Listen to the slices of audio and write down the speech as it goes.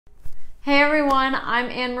Hey everyone,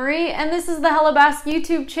 I'm Anne-Marie and this is the Hello Basque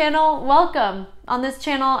YouTube channel. Welcome! On this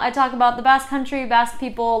channel I talk about the Basque country, Basque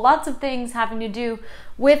people, lots of things having to do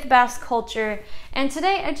with Basque culture. And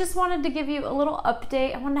today I just wanted to give you a little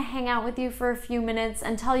update. I wanted to hang out with you for a few minutes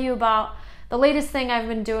and tell you about the latest thing I've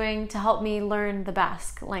been doing to help me learn the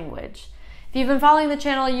Basque language. If you've been following the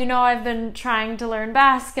channel, you know I've been trying to learn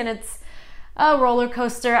Basque and it's a roller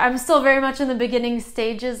coaster. I'm still very much in the beginning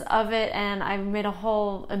stages of it, and I've made a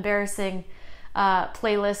whole embarrassing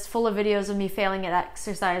playlist full of videos of me failing at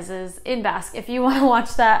exercises in Basque. If you want to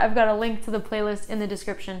watch that, I've got a link to the playlist in the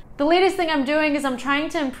description. The latest thing I'm doing is I'm trying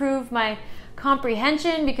to improve my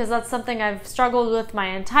comprehension because that's something I've struggled with my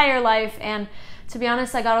entire life, and to be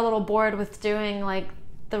honest, I got a little bored with doing like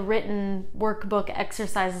the written workbook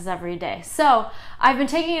exercises every day. So I've been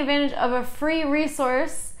taking advantage of a free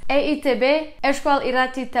resource. EITB, Euskal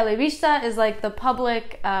Irrati Telebista, is like the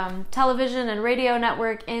public television and radio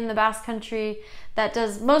network in the Basque country that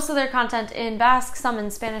does most of their content in Basque, some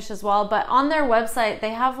in Spanish as well. But on their website, they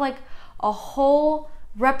have like a whole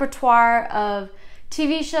repertoire of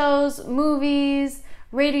TV shows, movies,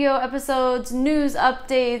 radio episodes, news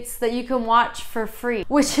updates that you can watch for free,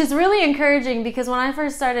 which is really encouraging because when I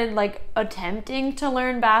first started like attempting to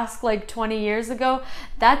learn Basque like 20 years ago,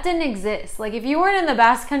 that didn't exist. Like if you weren't in the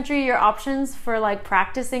Basque country, your options for like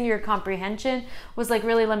practicing your comprehension was like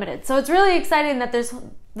really limited. So it's really exciting that there's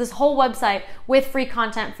this whole website with free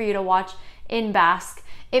content for you to watch in Basque.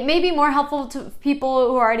 It may be more helpful to people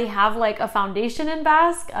who already have like a foundation in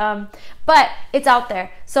Basque, but it's out there.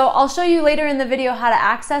 So I'll show you later in the video how to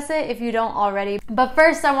access it if you don't already. But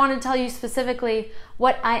first I want to tell you specifically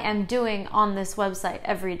what I am doing on this website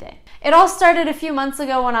every day. It all started a few months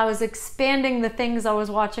ago when I was expanding the things I was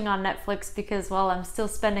watching on Netflix because, well, I'm still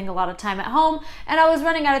spending a lot of time at home and I was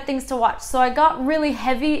running out of things to watch. So I got really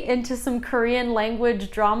heavy into some Korean language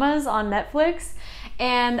dramas on Netflix.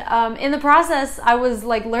 And in the process, I was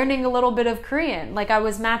like learning a little bit of Korean. Like I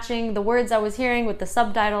was matching the words I was hearing with the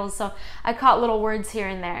subtitles, so I caught little words here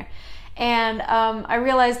and there. And I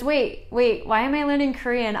realized, wait, why am I learning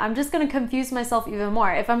Korean? I'm just gonna confuse myself even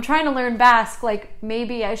more. If I'm trying to learn Basque, like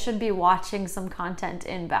maybe I should be watching some content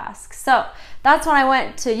in Basque. So that's when I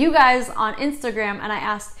went to you guys on Instagram and I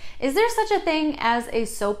asked, is there such a thing as a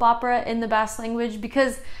soap opera in the Basque language?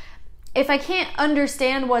 Because if I can't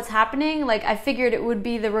understand what's happening, like I figured it would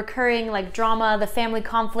be the recurring like drama, the family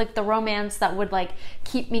conflict, the romance that would like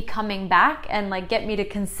keep me coming back and like get me to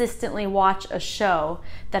consistently watch a show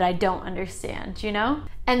that I don't understand, you know?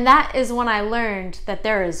 And that is when I learned that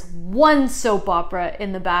there is one soap opera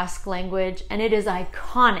in the Basque language and it is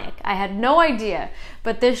iconic. I had no idea,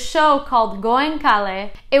 but this show called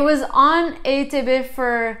Goenkale, it was on eitb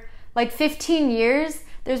for like 15 years.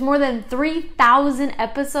 There's more than 3,000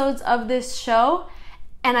 episodes of this show,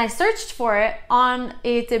 and I searched for it on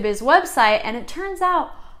EITB's website, and it turns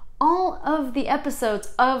out all of the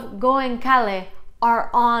episodes of Goenkale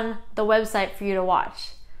are on the website for you to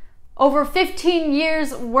watch. Over 15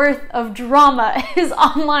 years worth of drama is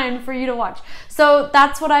online for you to watch. So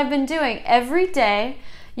that's what I've been doing. Every day,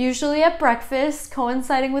 usually at breakfast,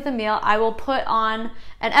 coinciding with a meal, I will put on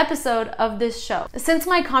an episode of this show. Since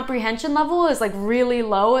my comprehension level is like really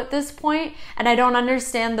low at this point, and I don't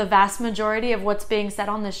understand the vast majority of what's being said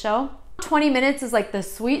on the show, 20 minutes is like the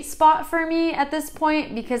sweet spot for me at this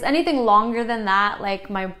point, because anything longer than that,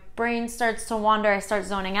 like my brain starts to wander, I start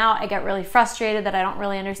zoning out, I get really frustrated that I don't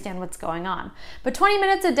really understand what's going on. But 20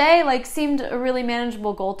 minutes a day like seemed a really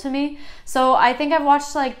manageable goal to me. So I think I've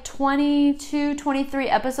watched like 22, 23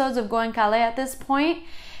 episodes of Goenkale at this point.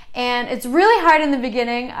 And it's really hard in the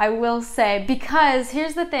beginning, I will say, because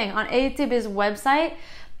here's the thing, on EITB's website,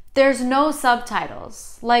 there's no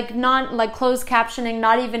subtitles, like not like closed captioning,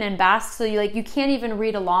 not even in Basque, so you can't even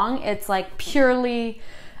read along. It's like purely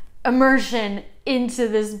immersion into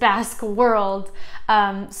this Basque world.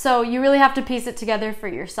 So you really have to piece it together for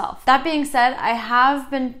yourself. That being said, I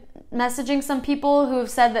have been messaging some people who have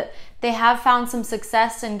said that they have found some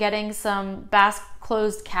success in getting some Basque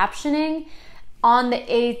closed captioning on the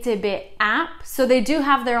EITB app. So they do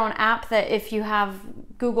have their own app that if you have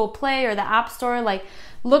Google Play or the App Store, like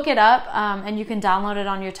look it up and you can download it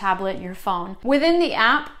on your tablet, your phone. Within the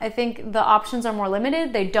app, I think the options are more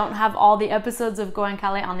limited. They don't have all the episodes of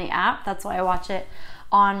Goenkale on the app. That's why I watch it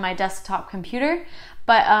on my desktop computer.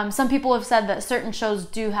 But some people have said that certain shows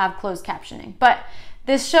do have closed captioning. But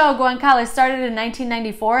this show, Goenkale, started in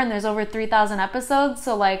 1994 and there's over 3,000 episodes.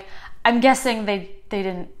 So like, I'm guessing they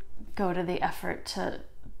didn't go to the effort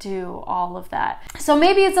to do all of that. So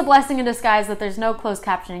maybe it's a blessing in disguise that there's no closed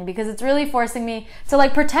captioning, because it's really forcing me to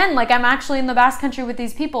like pretend like I'm actually in the Basque Country with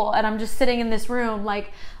these people and I'm just sitting in this room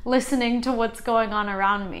like listening to what's going on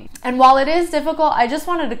around me. And while it is difficult, I just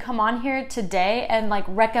wanted to come on here today and like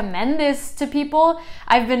recommend this to people.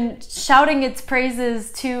 I've been shouting its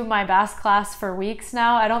praises to my Basque class for weeks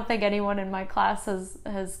now. I don't think anyone in my class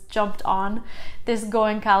has jumped on this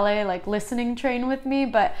Goenkale like listening train with me,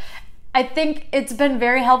 but I think it's been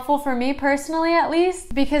very helpful for me personally, at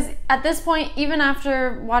least, because at this point, even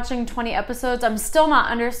after watching 20 episodes, I'm still not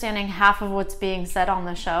understanding half of what's being said on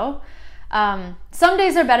the show. Some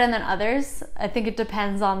days are better than others. I think it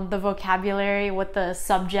depends on the vocabulary, what the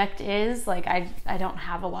subject is. Like I don't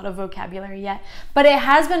have a lot of vocabulary yet, but it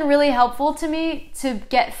has been really helpful to me to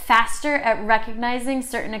get faster at recognizing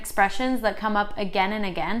certain expressions that come up again and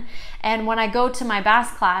again. And when I go to my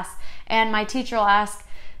Basque class and my teacher will ask,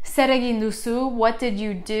 "Zer egin duzu?" What did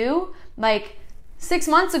you do? Like 6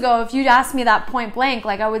 months ago, if you'd asked me that point blank,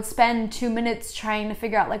 like I would spend 2 minutes trying to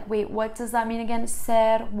figure out like, wait, what does that mean again?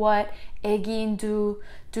 Zer, what, egin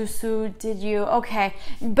duzu, did you? Okay.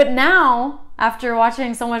 But now, after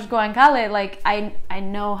watching so much Goenkale, like I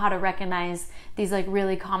know how to recognize these like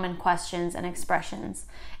really common questions and expressions.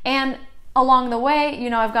 And along the way,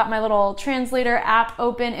 you know, I've got my little translator app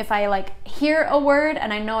open. If I like hear a word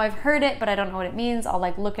and I know I've heard it, but I don't know what it means, I'll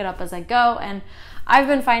like look it up as I go. And I've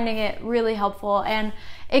been finding it really helpful. And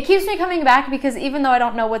it keeps me coming back because even though I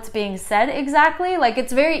don't know what's being said exactly, like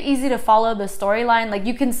it's very easy to follow the storyline. Like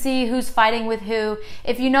you can see who's fighting with who.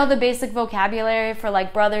 If you know the basic vocabulary for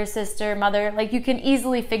like brother, sister, mother, like you can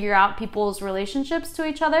easily figure out people's relationships to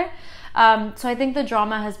each other. So I think the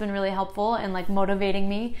drama has been really helpful in like motivating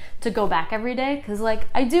me to go back every day, because like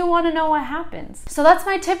I do want to know what happens. So that's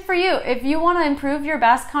my tip for you. If you want to improve your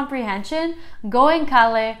Basque comprehension,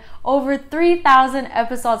 Goenkale, over 3,000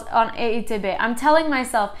 episodes on eitb. I'm telling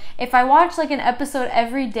myself, if I watch like an episode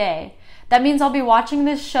every day, that means I'll be watching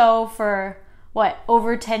this show for what,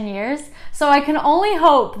 over 10 years? So I can only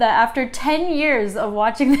hope that after 10 years of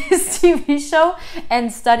watching this TV show and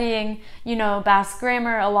studying, you know, Basque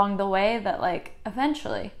grammar along the way, that like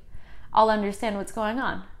eventually I'll understand what's going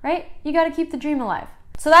on, right? You got to keep the dream alive.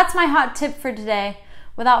 So that's my hot tip for today.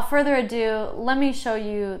 Without further ado, let me show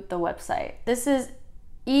you the website. This is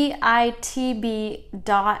eitb.tv.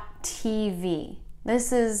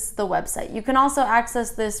 This is the website. You can also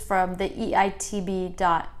access this from the eitb.eus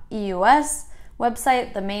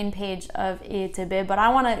website, the main page of eitb, but I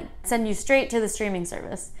want to send you straight to the streaming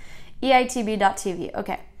service, eitb.tv.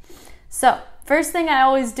 Okay, so first thing I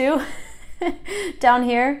always do down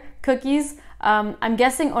here, cookies. I'm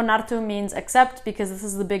guessing onartu means accept, because this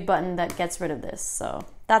is the big button that gets rid of this. So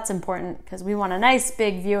that's important because we want a nice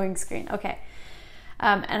big viewing screen. Okay,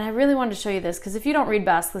 and I really wanted to show you this because if you don't read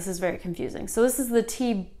Basque, this is very confusing. So this is the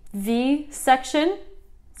TV section.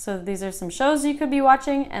 So these are some shows you could be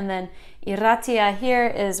watching, and then irratia here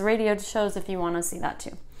is radio shows if you want to see that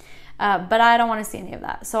too. But I don't want to see any of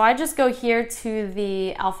that. So I just go here to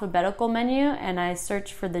the alphabetical menu and I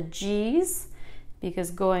search for the G's,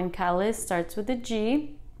 because Goenkale starts with a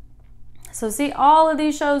G. So see all of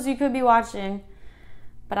these shows you could be watching,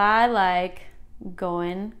 but I like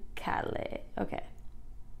Goenkale. Okay.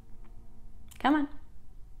 Come on.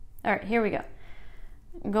 All right, here we go.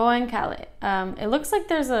 Goenkale. It looks like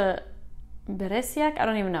there's a Beresiak, I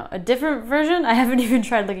don't even know, a different version. I haven't even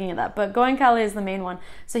tried looking at that, but Goenkale is the main one.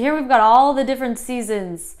 So here we've got all the different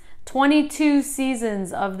seasons, 22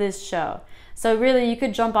 seasons of this show. So really you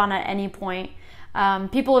could jump on at any point.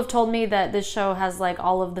 People have told me that this show has like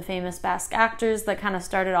all of the famous Basque actors that kind of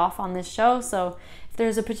started off on this show. So if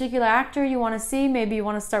there's a particular actor you want to see, maybe you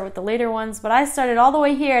want to start with the later ones, but I started all the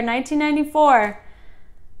way here in 1994.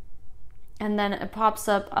 And then it pops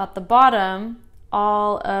up at the bottom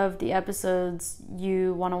all of the episodes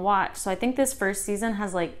you want to watch. So I think this first season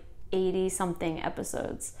has like 80 something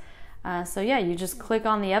episodes. So yeah, you just click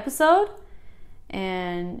on the episode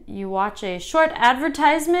and you watch a short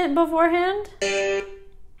advertisement beforehand. There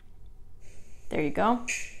you go.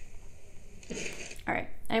 All right,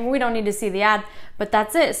 and we don't need to see the ad, but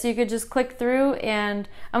that's it. So you could just click through, and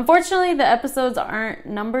unfortunately the episodes aren't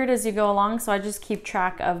numbered as you go along, so I just keep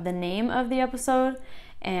track of the name of the episode,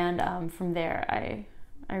 and from there I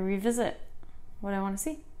revisit what I want to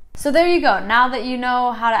see. So there you go. Now that you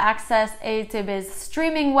know how to access eitb's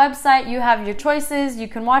streaming website, you have your choices. You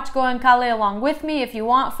can watch Goenkale along with me if you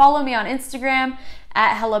want. Follow me on Instagram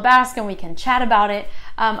at Hello Basque and we can chat about it.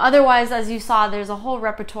 Otherwise, as you saw, there's a whole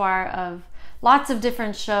repertoire of lots of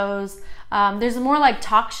different shows. There's more like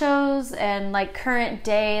talk shows and like current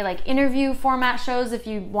day, like interview format shows if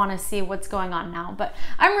you want to see what's going on now. But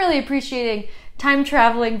I'm really appreciating time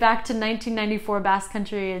traveling back to 1994 Basque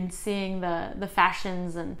Country and seeing the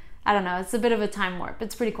fashions, and I don't know, it's a bit of a time warp.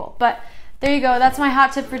 It's pretty cool. But there you go. That's my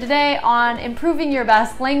hot tip for today on improving your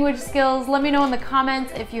Basque language skills. Let me know in the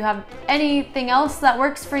comments if you have anything else that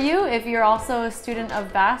works for you, if you're also a student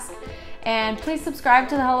of Basque. And please subscribe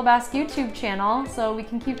to the Hello Basque YouTube channel so we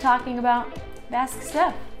can keep talking about Basque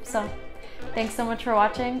stuff. So thanks so much for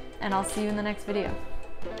watching, and I'll see you in the next video.